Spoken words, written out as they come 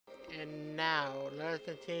now, let's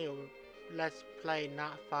continue. Let's play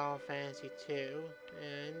not Final Fantasy 2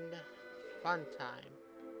 and fun time.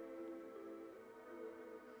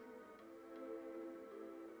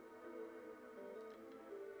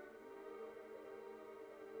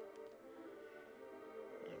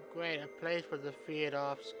 Great, a place for the feed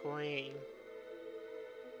off screen.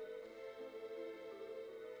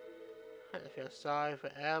 I feel sorry for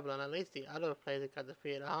Evelyn. At least the other players got the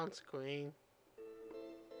feed on screen.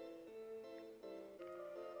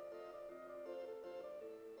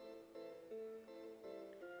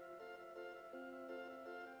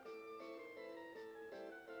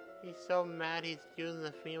 He's so mad he's using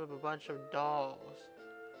the feed with a bunch of dolls.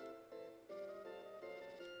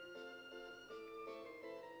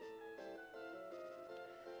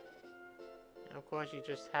 And of course, you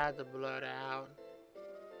just had to blurt out.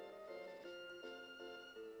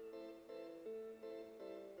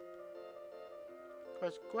 Of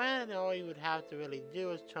course, granted, all you would have to really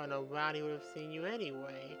do is turn around, he would have seen you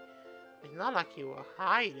anyway. It's not like you were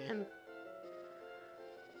hiding.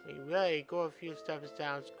 I mean, really, go a few steps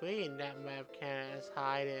down screen, that map counted as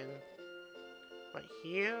hiding. But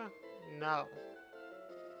here, no.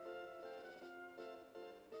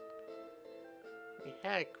 I mean,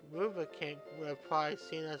 heck, Rubicon would have probably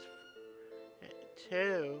seen us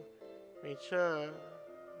too. I mean, sure,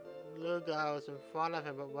 Lugar was in front of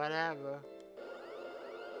him, but whatever.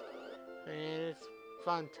 And it's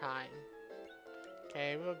fun time.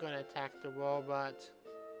 Okay, we're gonna attack the robot.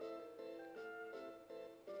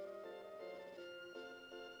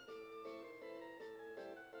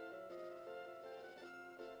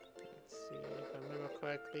 Let's see, if I remember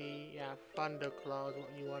correctly, yeah, Thunderclaw is what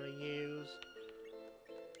you want to use.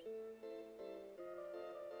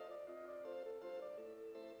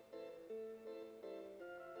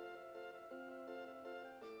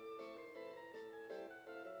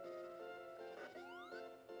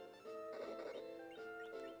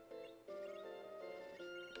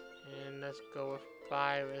 And let's go with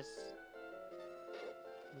Virus.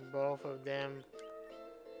 Both of them.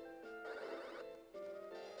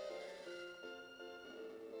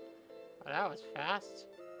 Oh, that was fast.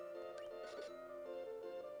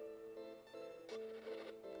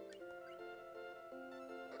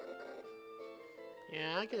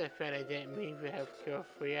 Yeah, I get a feeling I didn't mean to have Cure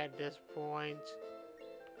Free at this point.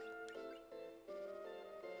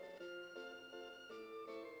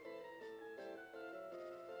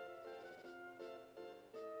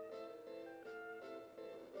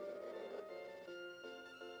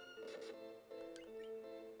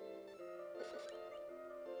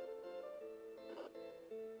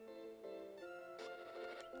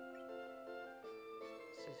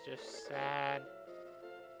 This is just sad.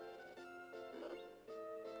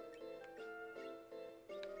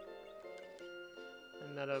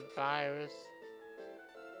 Another virus.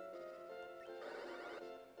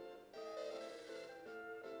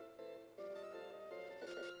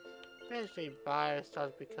 Eventually, virus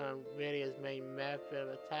starts becoming really his main method of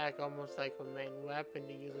attack, almost like a main weapon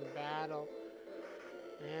to use in battle.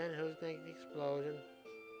 And who's making the explosion?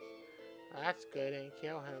 Oh, that's good, and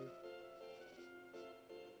kill him.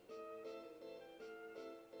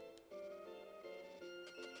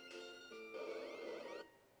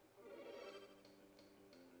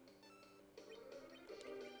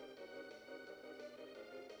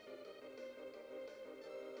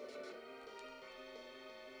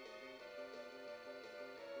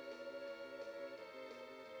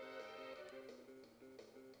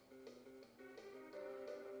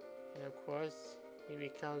 And of course, he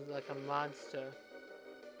becomes like a monster.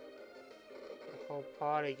 The whole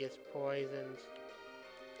party gets poisoned.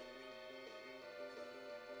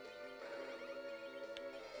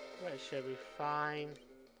 But it should be fine.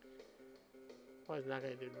 Well, it's not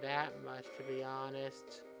gonna do that much, to be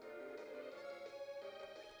honest.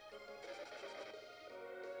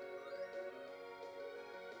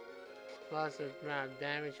 Plus, the amount of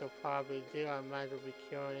damage he'll probably do, I might as well be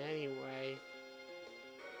curing anyway.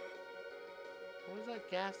 What was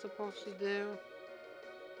that gas supposed to do?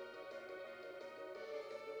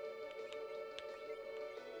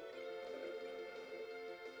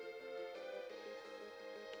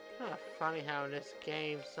 Kind of funny how in this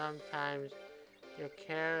game sometimes your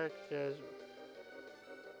characters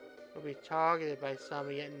will be targeted by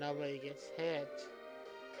somebody yet nobody gets hit.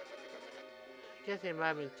 I guess they might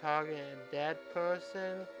have been targeting a dead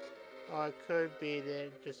person, or it could be that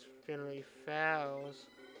it just finally fails.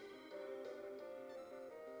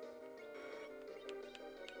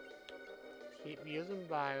 Keep using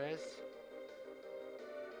virus.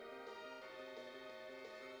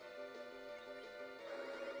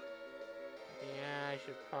 Yeah, I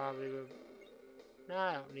should probably No,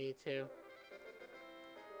 I don't need to.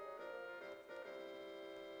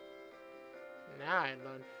 Now I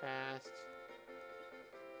learn fast.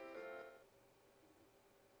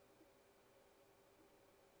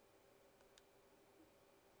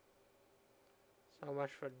 So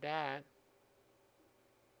much for that.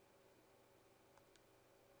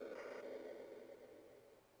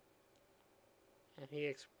 And he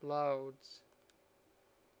explodes.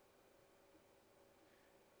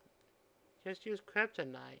 Just use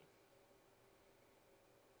kryptonite.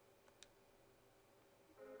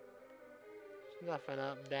 There's nothing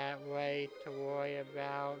up that way to worry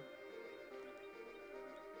about.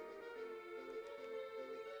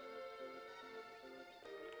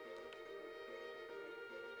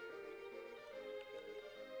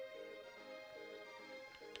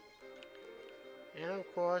 And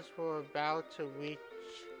of course, we're about to reach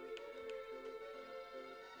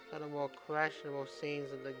some of the more questionable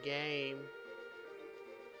scenes of the game.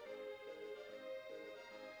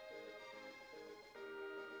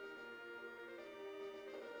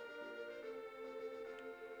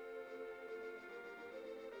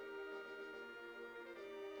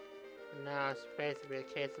 Now it's basically a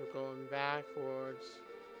case of going backwards.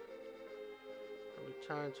 And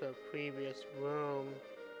return to a previous room.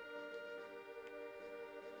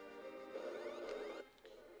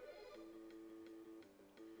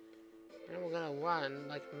 And we're gonna run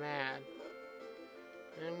like mad.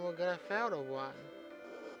 And we're gonna fail to run.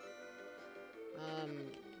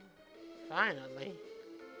 Finally.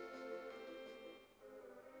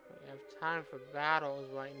 We have time for battles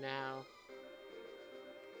right now.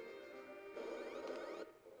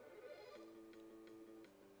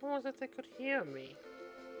 Who was it that could hear me?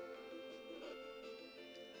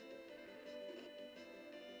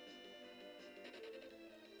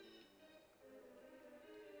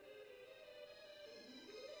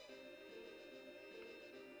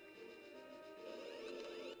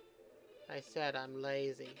 I said I'm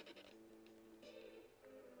lazy.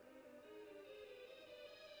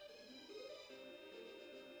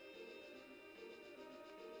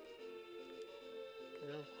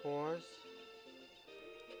 And of course,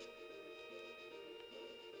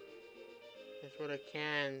 that's where the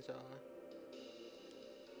cans are.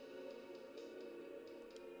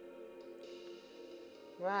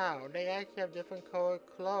 Wow, they actually have different colored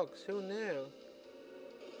cloaks. Who knew?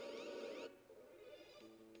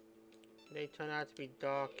 They turn out to be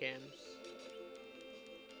dark imps.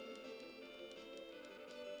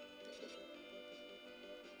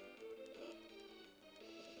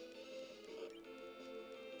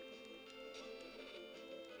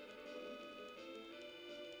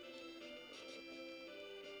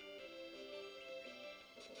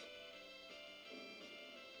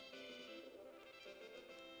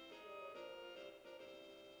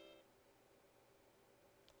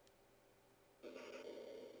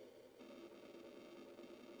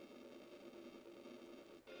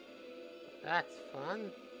 That's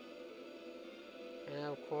fun. And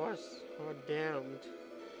of course, we're doomed.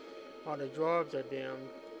 Or the dwarves are doomed.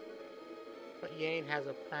 But Yane has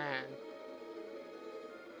a plan.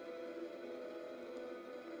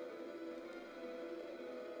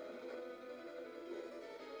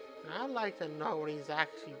 And I'd like to know what he's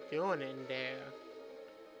actually doing in there.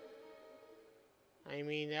 I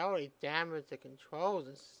mean, they already damaged the controls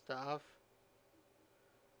and stuff.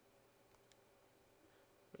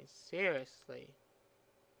 I mean, seriously.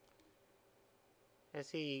 Is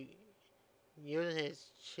he using his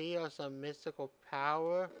chi or some mystical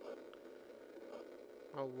power?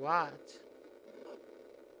 Or what?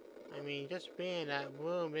 I mean, just being in that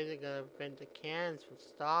room isn't gonna prevent the cans from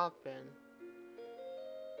stopping.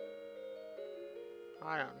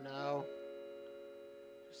 I don't know.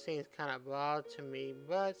 It seems kind of odd to me,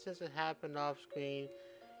 but since it happened off screen,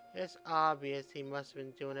 it's obvious he must have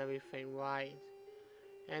been doing everything right.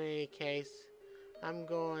 In any case, I'm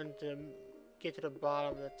going to get to the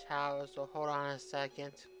bottom of the tower, so hold on a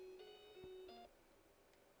second.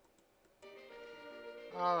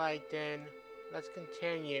 Alright then, let's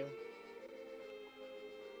continue.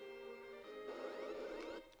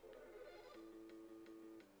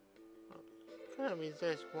 Couldn't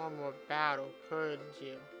resist one more battle, could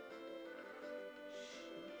you?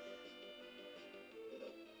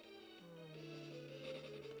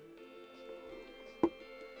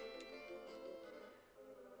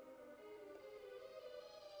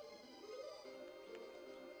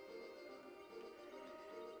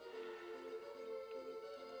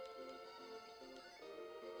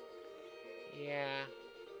 Yeah.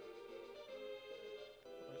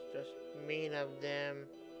 It was just mean of them.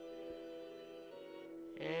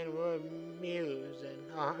 And we're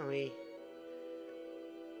amusing, aren't we?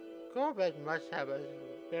 Gorbet must have a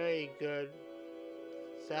very good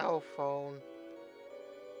cell phone.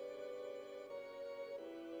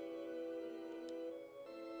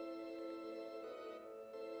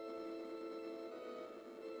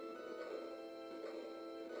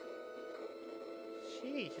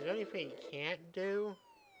 Jeez, is there anything he can't do?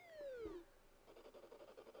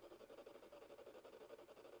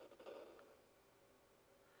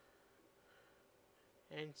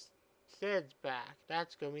 And Sid's back.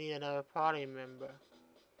 That's good. We need another party member.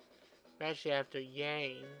 Especially after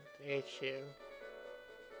Yang's issue.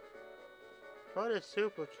 For the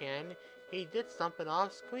Super Ken, he did something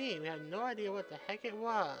off screen. We have no idea what the heck it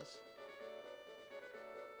was.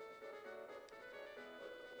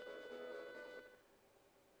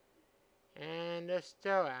 And they're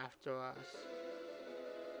still after us.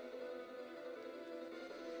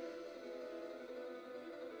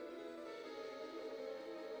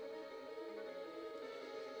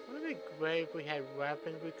 Wouldn't it be great if we had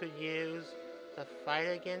weapons we could use to fight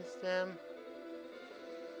against them?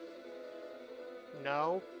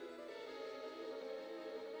 No.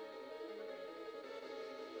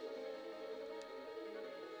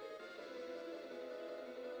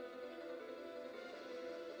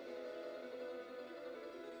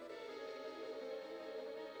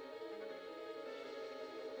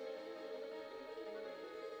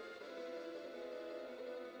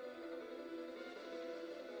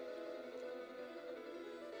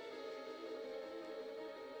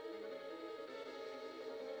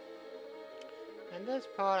 And this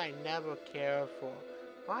part I never cared for.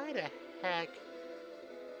 Why the heck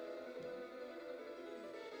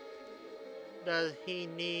does he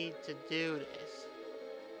need to do this?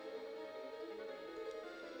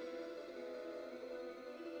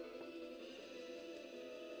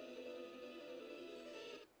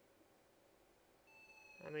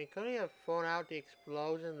 I mean, couldn't he have thrown out the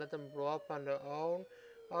explosion and let them blow up on their own?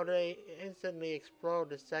 Or do they instantly explode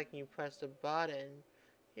the second you press the button?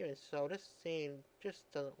 Even so, this scene just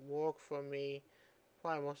doesn't work for me.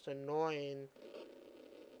 Probably the most annoying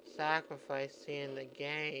sacrifice scene in the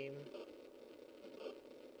game.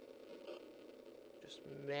 Just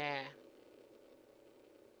meh.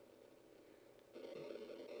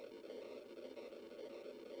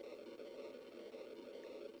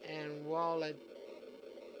 And while it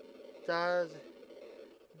does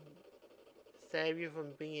save you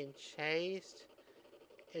from being chased,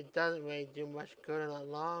 it doesn't really do much good in the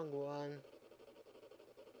long run.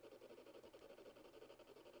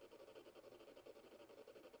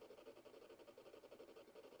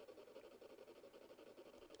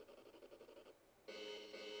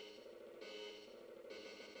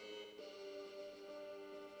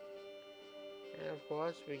 And of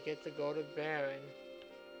course, we get to go to Baron,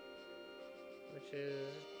 which is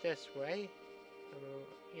this way.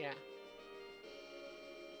 Yeah.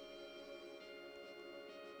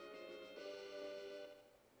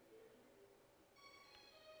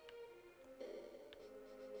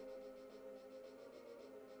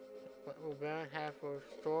 What will Baron have in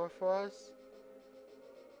store for us?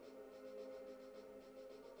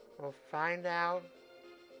 We'll find out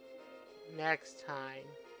next time.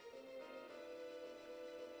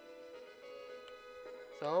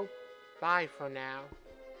 So, bye for now.